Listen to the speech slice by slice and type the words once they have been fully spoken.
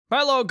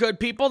Hello, good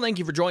people. Thank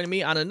you for joining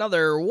me on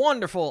another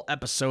wonderful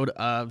episode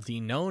of the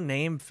No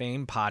Name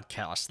Fame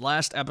podcast.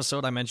 Last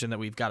episode, I mentioned that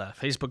we've got a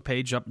Facebook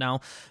page up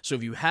now. So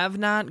if you have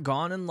not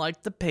gone and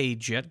liked the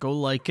page yet, go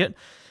like it.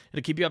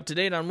 It'll keep you up to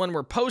date on when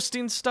we're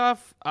posting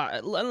stuff.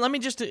 Let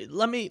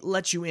me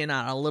let you in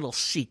on a little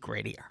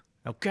secret here,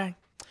 okay?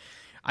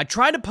 I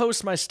try to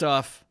post my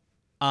stuff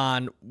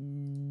on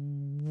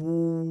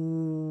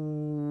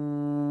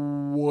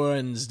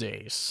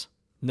Wednesdays.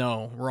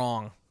 No,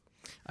 wrong.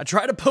 I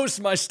try to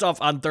post my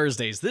stuff on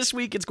Thursdays. This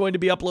week, it's going to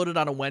be uploaded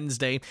on a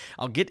Wednesday.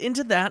 I'll get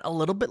into that a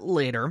little bit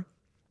later.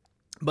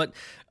 But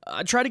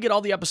I try to get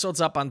all the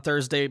episodes up on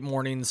Thursday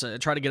mornings. I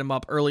try to get them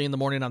up early in the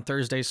morning on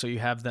Thursday, so you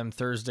have them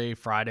Thursday,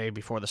 Friday,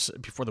 before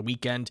the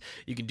weekend.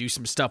 You can do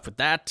some stuff with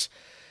that.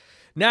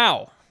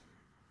 Now,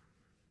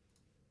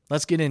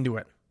 let's get into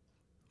it.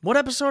 What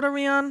episode are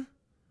we on?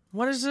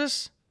 What is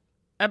this?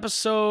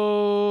 Episode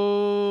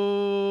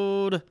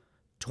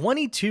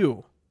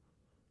 22.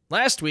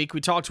 Last week,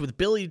 we talked with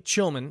Bill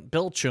Chillman.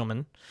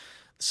 The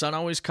sun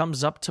always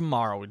comes up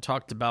tomorrow. We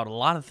talked about a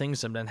lot of things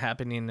that have been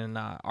happening in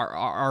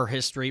our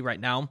history right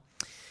now.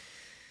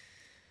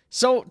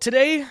 So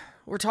today,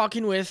 we're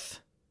talking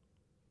with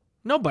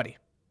nobody.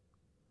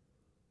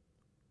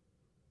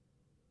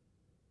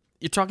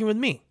 You're talking with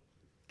me,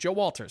 Joe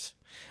Walters.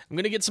 I'm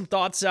going to get some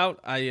thoughts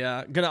out.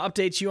 I'm going to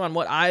update you on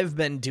what I've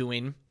been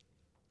doing.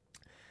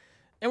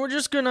 And we're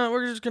just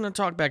gonna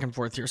talk back and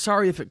forth here.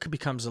 Sorry if it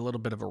becomes a little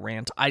bit of a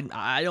rant. I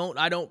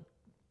don't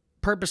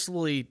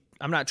purposefully.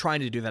 I'm not trying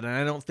to do that, and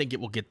I don't think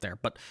it will get there.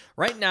 But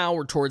right now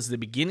we're towards the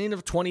beginning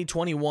of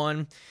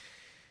 2021,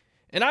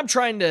 and I'm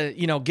trying to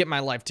get my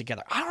life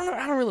together. I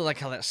don't really like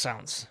how that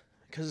sounds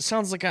because it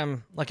sounds like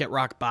I'm like at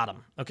rock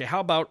bottom. Okay, how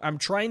about I'm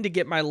trying to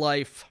get my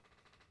life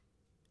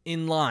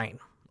in line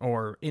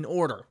or in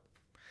order.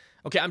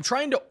 Okay, I'm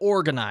trying to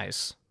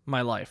organize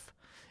my life.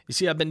 You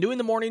see, I've been doing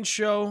the morning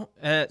show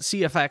at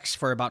CFX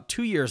for about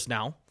 2 years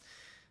now,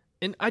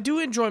 and I do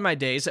enjoy my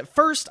days. At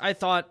first, I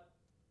thought,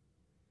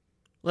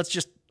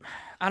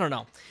 I don't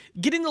know.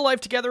 Getting the life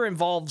together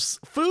involves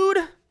food,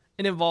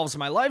 it involves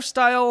my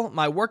lifestyle,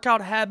 my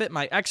workout habit,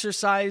 my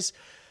exercise,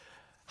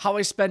 how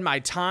I spend my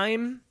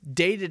time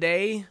day to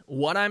day,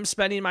 what I'm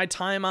spending my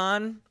time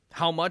on,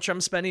 how much I'm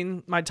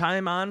spending my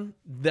time on,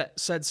 that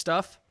said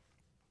stuff.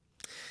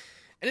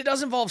 And it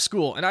does involve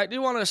school. And I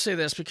do want to say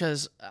this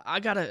because I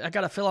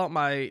gotta fill out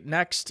my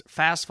next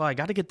FAFSA. I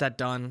got to get that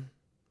done.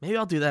 Maybe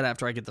I'll do that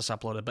after I get this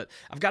uploaded. But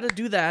I've got to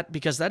do that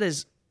because that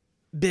is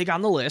big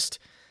on the list.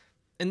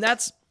 And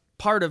that's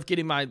part of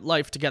getting my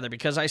life together.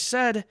 Because I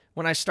said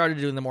when I started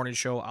doing the morning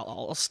show,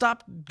 I'll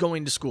stop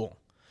going to school.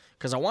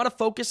 Because I want to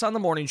focus on the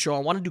morning show. I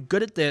want to do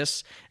good at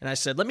this. And I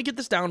said, let me get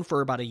this down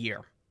for about a year.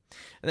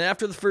 And then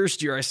after the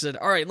first year, I said,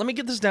 all right, let me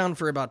get this down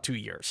for about 2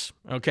 years.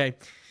 Okay?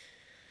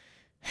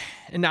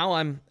 And now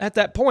I'm at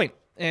that point,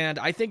 and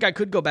I think I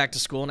could go back to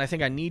school, and I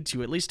think I need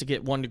to, at least to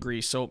get 1 degree.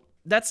 So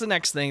that's the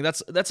next thing.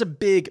 That's a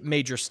big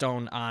major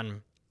stone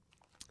on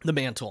the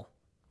mantle.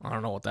 I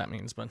don't know what that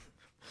means, but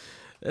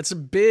that's a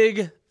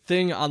big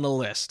thing on the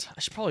list. I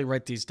should probably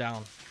write these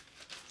down.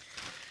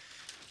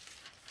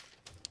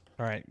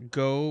 All right,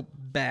 go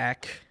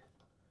back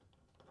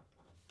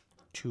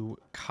to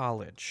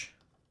college.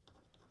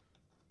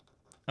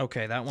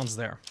 Okay, that one's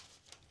there.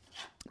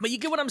 But you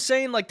get what I'm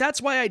saying? Like,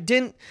 that's why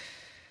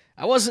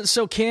I wasn't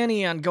so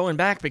canny on going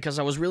back because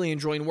I was really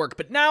enjoying work.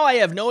 But now I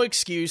have no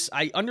excuse.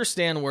 I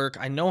understand work.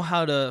 I know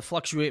how to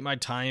fluctuate my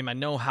time. I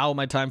know how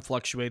my time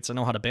fluctuates. I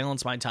know how to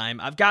balance my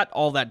time. I've got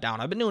all that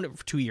down. I've been doing it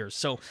for 2 years.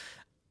 So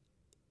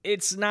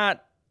I'm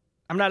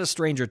not a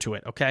stranger to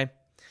it, okay?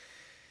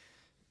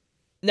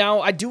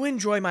 Now, I do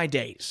enjoy my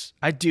days.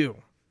 I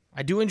do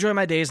enjoy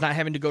my days not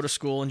having to go to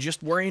school and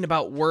just worrying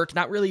about work.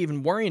 Not really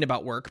even worrying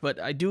about work, but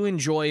I do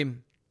enjoy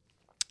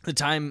the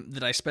time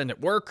that I spend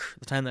at work,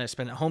 the time that I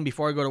spend at home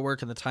before I go to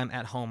work, and the time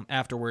at home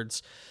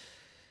afterwards.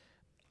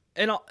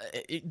 And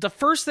the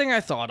first thing I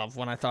thought of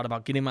when I thought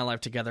about getting my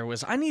life together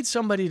was I need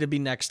somebody to be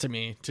next to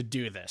me to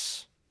do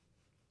this.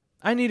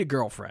 I need a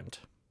girlfriend.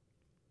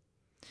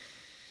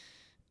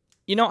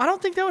 I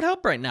don't think that would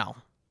help right now.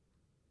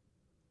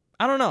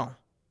 I don't know.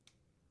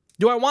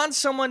 Do I want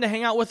someone to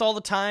hang out with all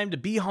the time, to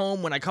be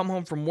home when I come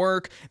home from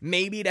work,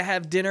 maybe to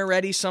have dinner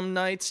ready some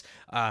nights,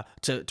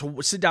 to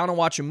sit down and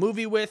watch a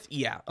movie with?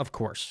 Yeah, of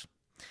course.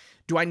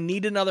 Do I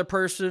need another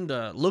person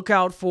to look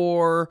out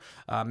for,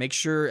 make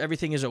sure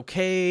everything is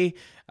okay?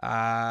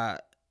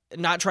 Not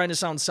trying to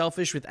sound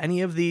selfish with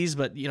any of these,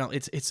 but,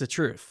 it's the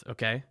truth,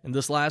 okay? And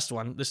this last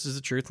one, this is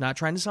the truth, not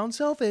trying to sound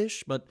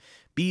selfish, but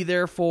be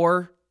there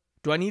for.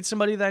 Do I need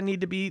somebody that I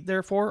need to be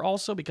there for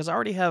also? Because I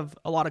already have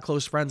a lot of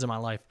close friends in my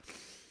life.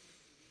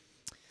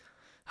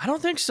 I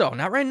don't think so.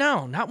 Not right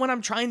now. Not when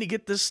I'm trying to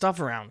get this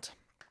stuff around.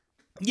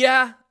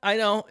 Yeah, I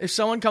know. If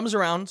someone comes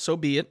around, so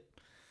be it.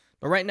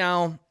 But right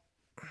now,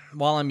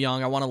 while I'm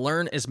young, I want to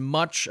learn as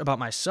much about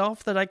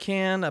myself that I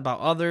can, about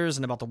others,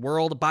 and about the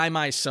world by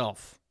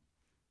myself.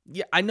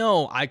 Yeah, I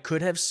know. I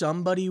could have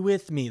somebody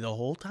with me the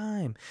whole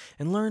time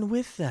and learn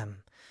with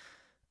them.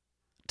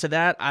 To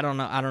that, I don't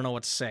know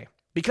what to say.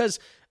 Because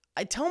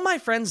I tell my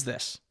friends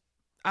this.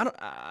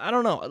 I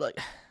don't know. Like,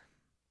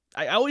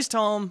 I always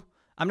tell them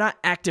I'm not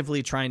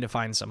actively trying to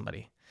find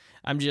somebody.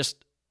 I'm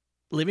just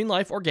living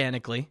life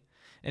organically.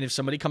 And if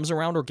somebody comes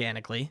around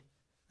organically,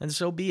 then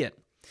so be it.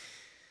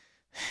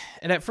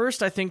 And at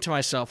first I think to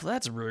myself, well,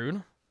 that's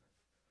rude.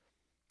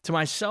 To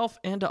myself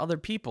and to other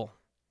people.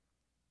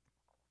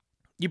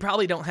 You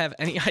probably don't have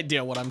any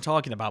idea what I'm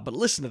talking about, but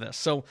listen to this.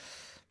 So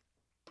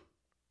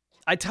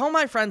I tell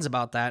my friends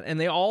about that, and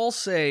they all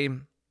say,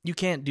 you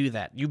can't do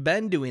that. You've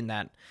been doing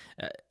that.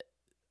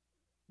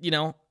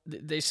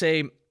 They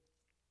say,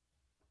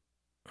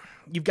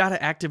 you've got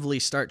to actively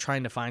start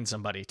trying to find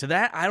somebody. To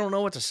that, I don't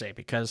know what to say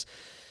because,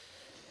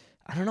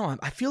 I don't know.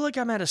 I feel like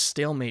I'm at a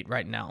stalemate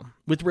right now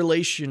with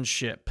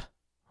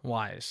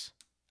relationship-wise.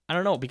 I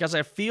don't know, because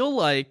I feel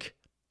like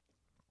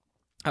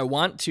I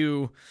want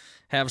to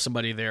have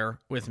somebody there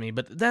with me,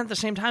 but then at the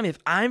same time, if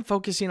I'm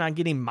focusing on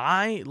getting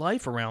my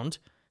life around,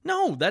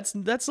 no, that's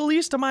the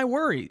least of my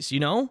worries, you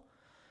know?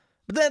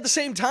 But then at the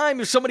same time,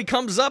 if somebody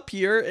comes up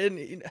here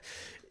and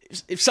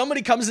if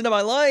somebody comes into my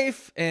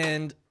life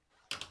and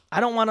I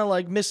don't want to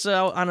like miss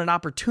out on an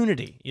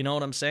opportunity, you know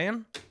what I'm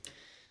saying?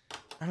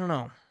 I don't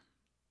know.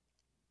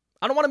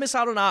 I don't want to miss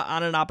out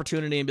on an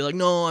opportunity and be like,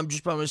 no, I'm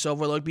just by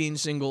myself. I like being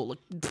single. Like,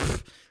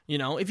 you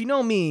know, if you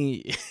know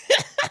me,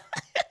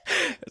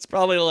 that's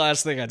probably the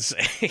last thing I'd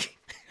say.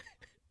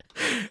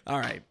 All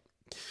right.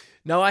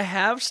 Now, I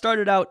have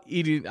started out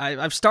eating.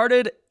 I've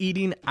started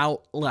eating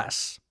out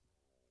less.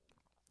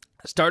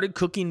 I started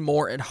cooking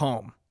more at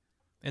home.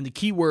 And the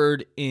key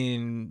word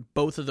in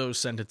both of those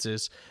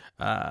sentences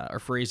or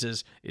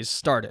phrases is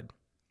started.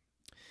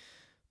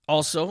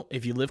 Also,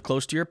 if you live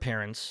close to your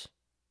parents,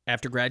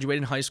 after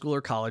graduating high school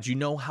or college, you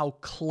know how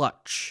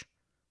clutch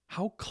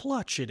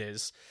it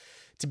is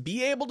to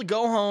be able to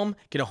go home,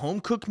 get a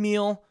home-cooked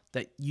meal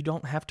that you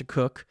don't have to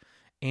cook,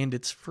 and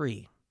it's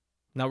free.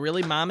 Now,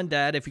 really, Mom and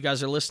Dad, if you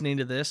guys are listening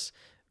to this,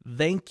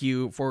 thank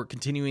you for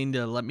continuing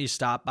to let me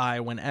stop by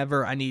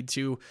whenever I need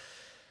to,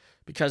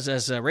 because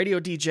as a radio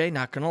DJ,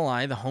 not going to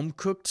lie, the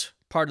home-cooked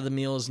part of the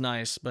meal is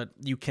nice, but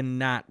you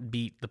cannot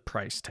beat the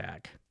price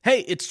tag. Hey,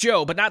 it's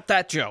Joe, but not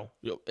that Joe.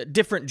 A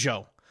different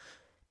Joe.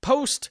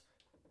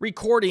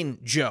 Post-recording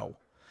Joe.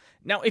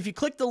 Now, if you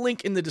click the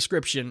link in the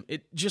description,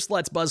 it just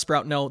lets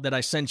Buzzsprout know that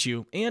I sent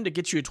you, and it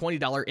gets you a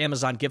 $20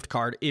 Amazon gift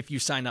card if you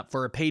sign up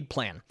for a paid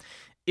plan.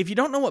 If you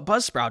don't know what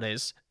Buzzsprout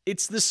is,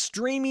 it's the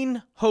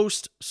streaming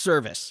host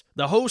service.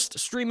 The host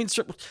streaming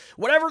service,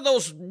 whatever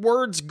those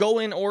words go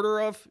in order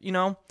of, you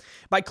know.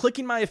 By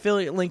clicking my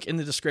affiliate link in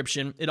the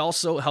description, it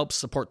also helps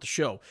support the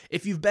show.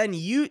 If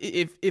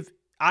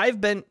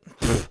I've been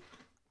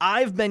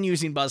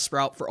using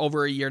Buzzsprout for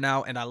over a year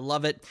now, and I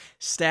love it.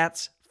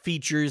 Stats,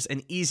 features,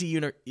 and easy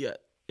user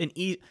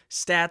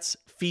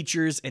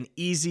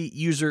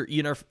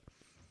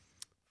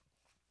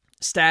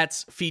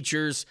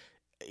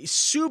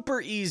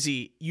super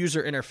easy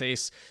user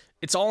interface.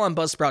 It's all on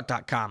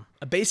Buzzsprout.com.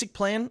 A basic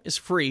plan is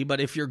free, but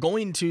if you're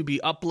going to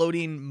be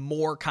uploading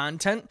more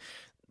content,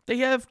 they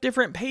have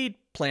different paid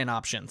plan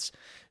options.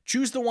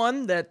 Choose the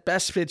one that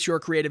best fits your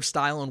creative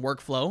style and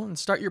workflow, and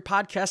start your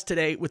podcast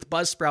today with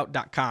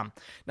Buzzsprout.com.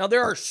 Now,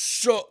 there are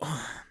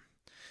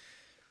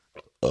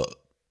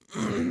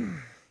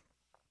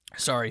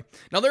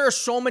Now, there are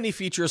so many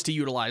features to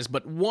utilize,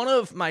 but one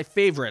of my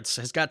favorites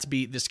has got to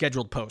be the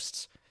scheduled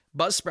posts.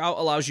 Buzzsprout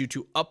allows you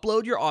to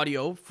upload your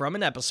audio from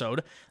an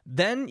episode.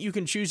 Then you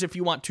can choose if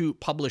you want to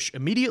publish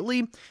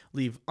immediately,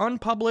 leave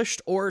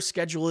unpublished, or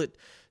schedule it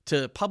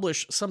to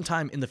publish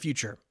sometime in the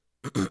future.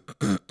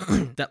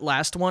 That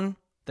last one,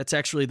 that's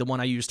actually the one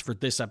I used for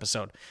this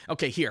episode.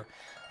 Okay, here.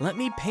 Let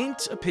me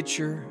paint a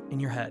picture in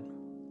your head.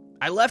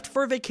 I left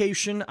for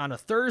vacation on a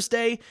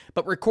Thursday,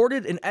 but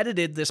recorded and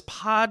edited this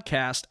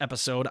podcast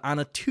episode on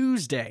a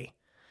Tuesday.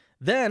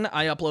 Then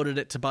I uploaded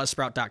it to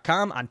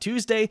Buzzsprout.com on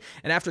Tuesday,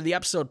 and after the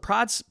episode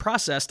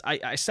processed,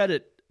 I set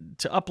it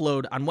to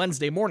upload on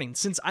Wednesday morning,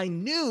 since I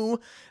knew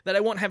that I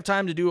won't have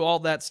time to do all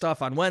that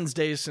stuff on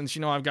Wednesdays, since,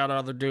 you know, I've got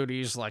other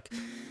duties like,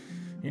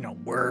 you know,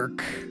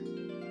 work,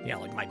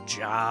 like my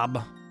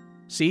job.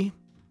 See?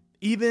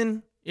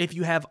 Even if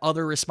you have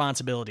other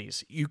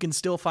responsibilities, you can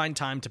still find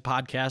time to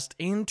podcast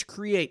and to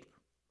create,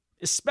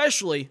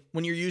 especially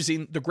when you're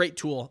using the great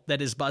tool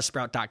that is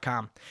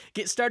Buzzsprout.com.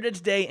 Get started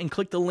today and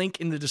click the link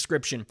in the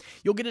description.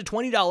 You'll get a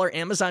 $20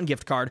 Amazon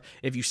gift card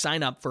if you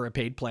sign up for a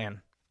paid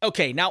plan.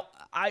 Okay, now,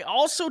 I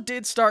also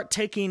did start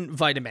taking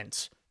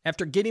vitamins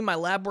after getting my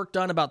lab work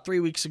done about 3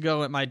 weeks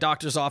ago at my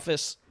doctor's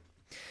office.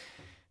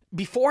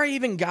 Before I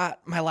even got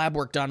my lab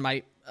work done,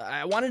 I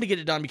wanted to get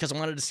it done because I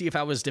wanted to see if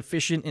I was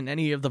deficient in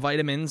any of the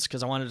vitamins,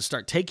 because I wanted to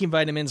start taking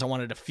vitamins. I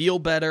wanted to feel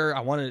better.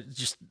 I wanted to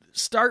just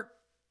start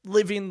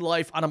living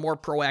life on a more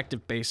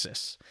proactive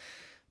basis.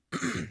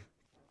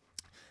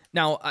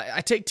 Now,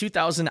 I take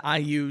 2,000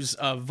 IUs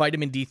of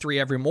vitamin D3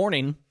 every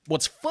morning.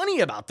 What's funny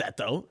about that,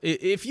 though,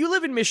 if you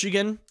live in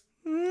Michigan,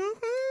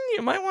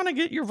 you might want to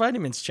get your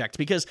vitamins checked,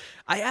 because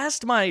I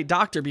asked my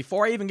doctor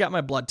before I even got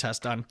my blood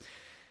test done,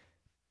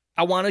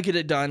 I want to get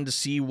it done to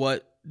see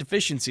what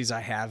deficiencies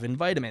I have in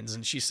vitamins.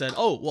 And she said,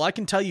 oh, well, I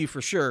can tell you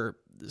for sure,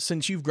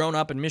 since you've grown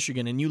up in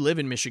Michigan and you live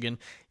in Michigan,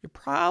 you're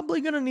probably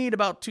going to need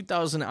about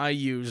 2,000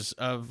 IUs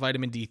of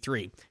vitamin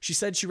D3. She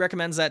said she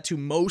recommends that to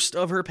most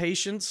of her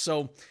patients.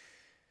 So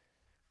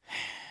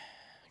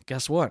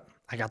guess what?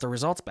 I got the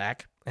results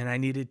back and I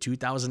needed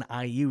 2,000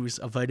 IUs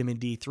of vitamin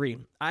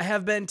D3. I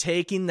have been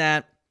taking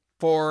that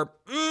for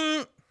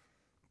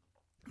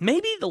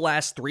maybe the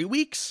last 3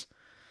 weeks.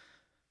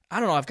 I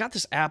don't know. I've got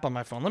this app on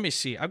my phone. Let me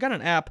see. I've got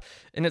an app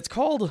and it's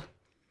called...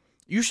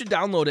 You should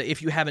download it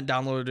if you haven't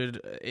downloaded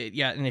it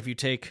yet, and if you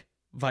take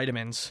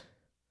vitamins.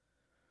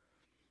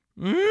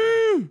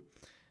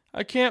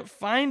 I can't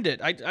find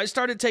it. I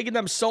started taking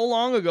them so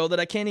long ago that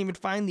I can't even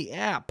find the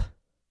app.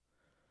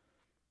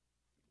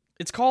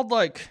 It's called,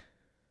 like,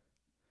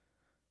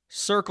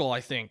 Circle, I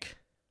think.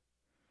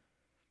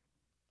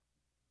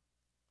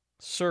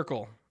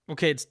 Circle.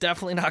 Okay, it's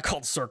definitely not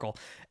called Circle.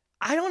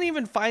 I don't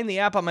even find the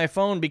app on my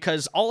phone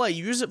because all I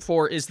use it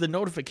for is the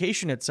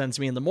notification it sends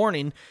me in the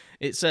morning.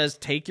 It says,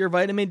 take your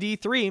vitamin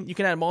D3. You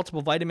can add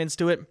multiple vitamins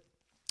to it.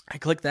 I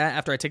click that.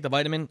 After I take the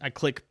vitamin, I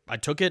click, I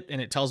took it,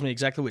 and it tells me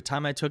exactly what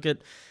time I took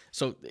it.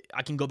 So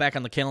I can go back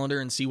on the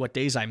calendar and see what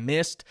days I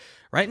missed.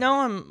 Right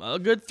now, I'm a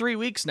good 3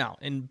 weeks now,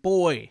 and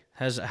boy,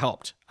 has it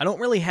helped. I don't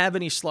really have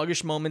any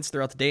sluggish moments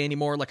throughout the day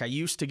anymore like I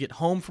used to get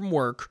home from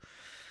work.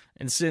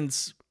 And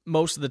since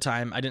most of the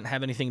time I didn't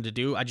have anything to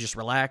do, I just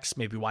relax,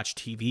 maybe watch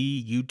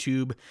TV,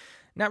 YouTube,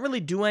 not really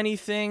do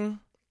anything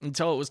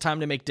until it was time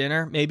to make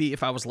dinner. Maybe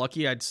if I was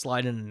lucky, I'd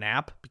slide in a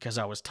nap because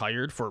I was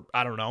tired for,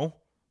 I don't know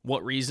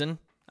what reason.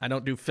 I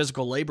don't do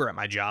physical labor at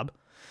my job.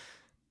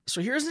 So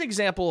here's an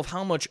example of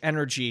how much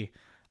energy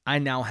I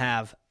now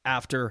have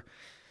after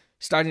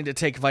starting to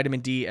take vitamin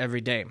D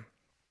every day.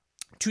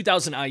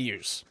 2,000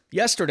 IUs.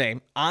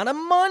 Yesterday, on a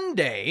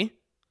Monday,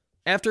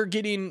 after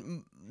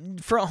getting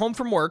home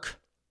from work,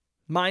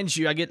 mind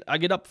you, I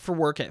get up for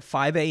work at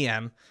 5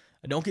 a.m.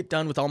 I don't get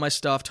done with all my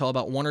stuff till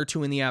about 1 or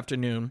 2 in the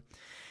afternoon.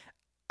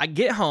 I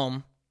get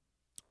home,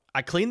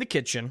 I clean the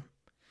kitchen,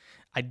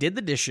 I did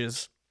the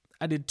dishes,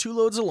 I did 2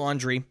 loads of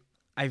laundry,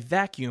 I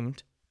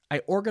vacuumed, I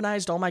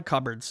organized all my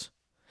cupboards,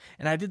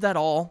 and I did that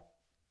all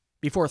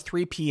before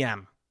 3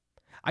 p.m.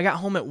 I got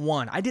home at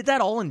 1. I did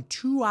that all in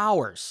 2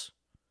 hours.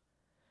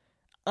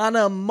 On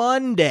a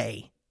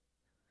Monday.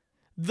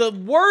 The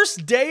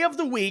worst day of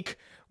the week,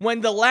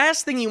 when the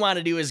last thing you want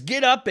to do is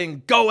get up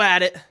and go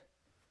at it.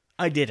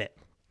 I did it.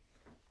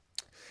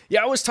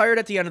 Yeah, I was tired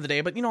at the end of the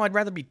day, but I'd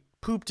rather be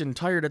pooped and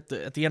tired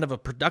at the end of a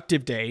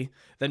productive day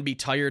than be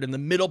tired in the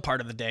middle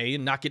part of the day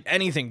and not get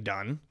anything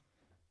done.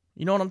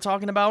 You know what I'm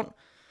talking about?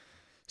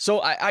 So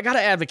I got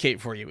to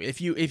advocate for you.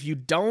 If you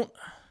don't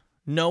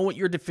know what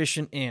you're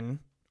deficient in,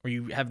 or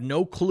you have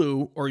no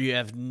clue, or you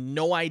have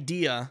no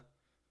idea,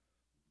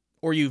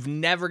 or you've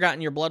never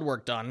gotten your blood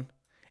work done,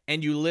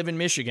 and you live in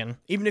Michigan,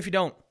 even if you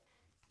don't,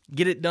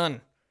 get it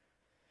done.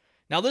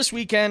 Now this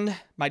weekend,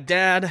 my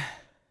dad,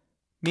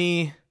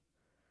 me,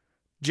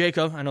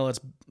 Jacob, I know that's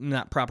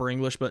not proper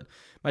English, but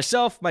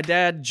myself, my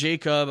dad,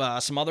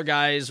 Jacob, some other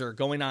guys are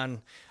going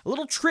on a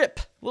little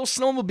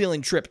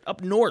snowmobiling trip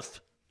up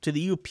north to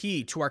the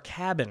UP, to our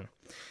cabin.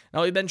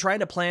 Now we've been trying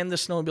to plan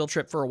this snowmobile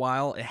trip for a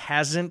while. It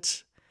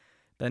hasn't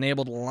been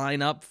able to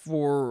line up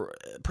for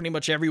pretty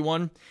much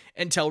everyone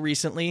until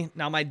recently.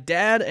 Now my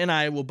dad and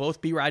I will both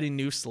be riding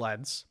new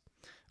sleds.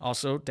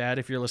 Also, Dad,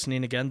 if you're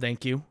listening again,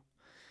 thank you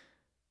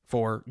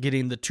for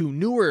getting the 2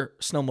 newer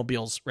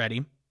snowmobiles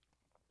ready.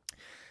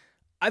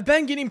 I've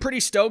been getting pretty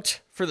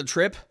stoked for the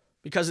trip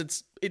because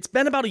it's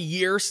been about a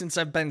year since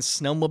I've been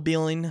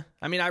snowmobiling.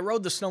 I mean, I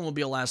rode the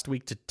snowmobile last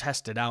week to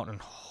test it out, and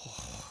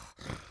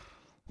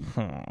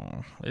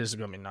this is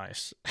going to be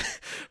nice.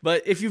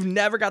 But if you've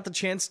never got the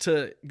chance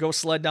to go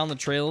sled down the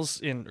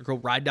trails or go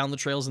ride down the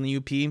trails in the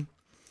UP, you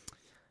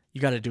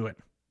got to do it.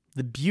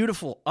 The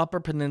beautiful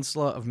Upper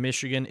Peninsula of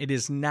Michigan, it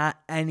is not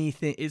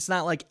anything, it's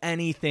not like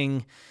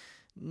anything,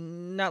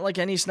 not like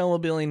any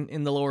snowmobiling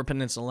in the Lower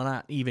Peninsula,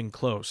 not even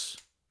close.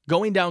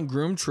 Going down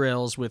groomed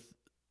trails with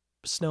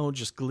snow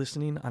just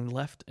glistening on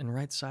left and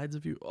right sides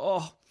of you.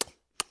 Oh,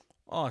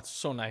 it's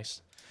so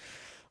nice.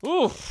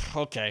 Ooh,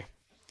 okay.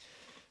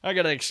 I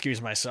gotta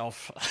excuse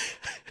myself.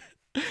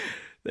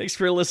 Thanks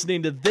for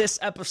listening to this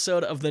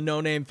episode of the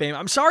No Name Fame.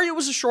 I'm sorry it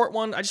was a short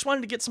one. I just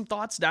wanted to get some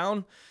thoughts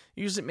down.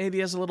 Use it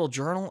maybe as a little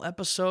journal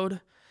episode.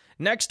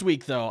 Next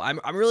week, though, I'm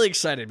really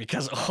excited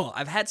because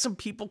I've had some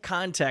people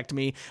contact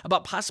me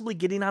about possibly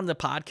getting on the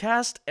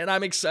podcast, and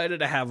I'm excited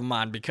to have them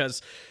on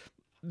because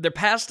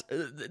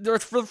they're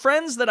for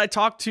friends that I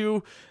talked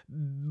to,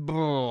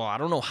 I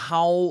don't know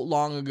how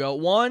long ago.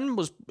 One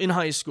was in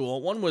high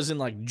school, one was in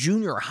like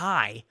junior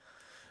high,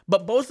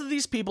 but both of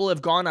these people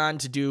have gone on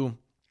to do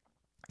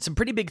some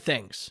pretty big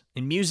things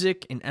in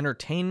music, in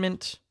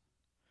entertainment.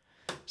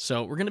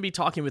 So we're going to be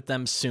talking with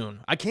them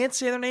soon. I can't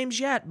say their names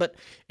yet, but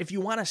if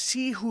you want to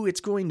see who it's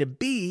going to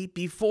be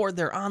before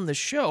they're on the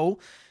show,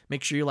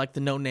 make sure you like the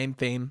No Name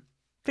Fame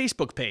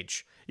Facebook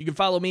page. You can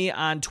follow me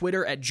on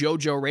Twitter at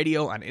JoJo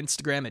Radio, on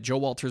Instagram at Joe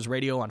Walters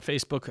Radio, on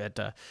Facebook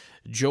at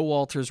Joe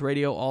Walters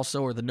Radio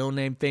also, or the No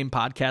Name Fame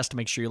Podcast.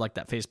 Make sure you like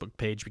that Facebook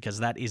page because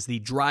that is the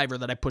driver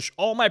that I push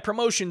all my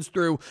promotions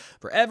through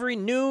for every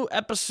new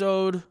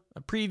episode,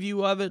 a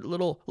preview of it,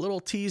 little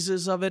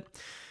teases of it.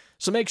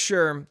 So make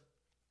sure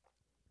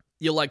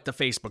you like the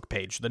Facebook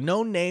page, the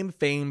No Name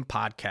Fame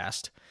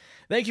Podcast.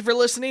 Thank you for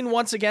listening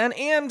once again,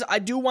 and I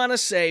do want to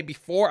say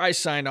before I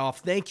sign off,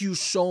 thank you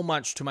so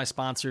much to my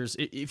sponsors.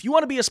 If you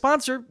want to be a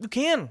sponsor, you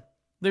can.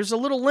 There's a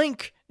little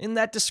link in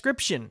that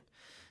description.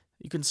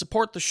 You can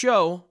support the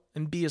show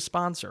and be a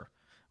sponsor.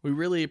 We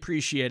really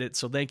appreciate it,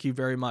 so thank you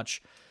very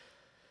much.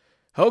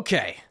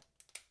 Okay,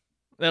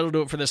 that'll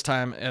do it for this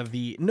time of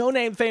the No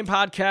Name Fame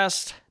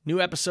Podcast.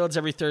 New episodes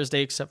every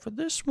Thursday, except for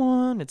this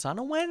one. It's on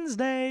a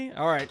Wednesday.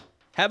 All right,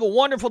 have a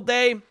wonderful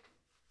day.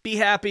 Be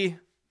happy.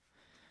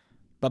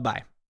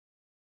 Bye-bye.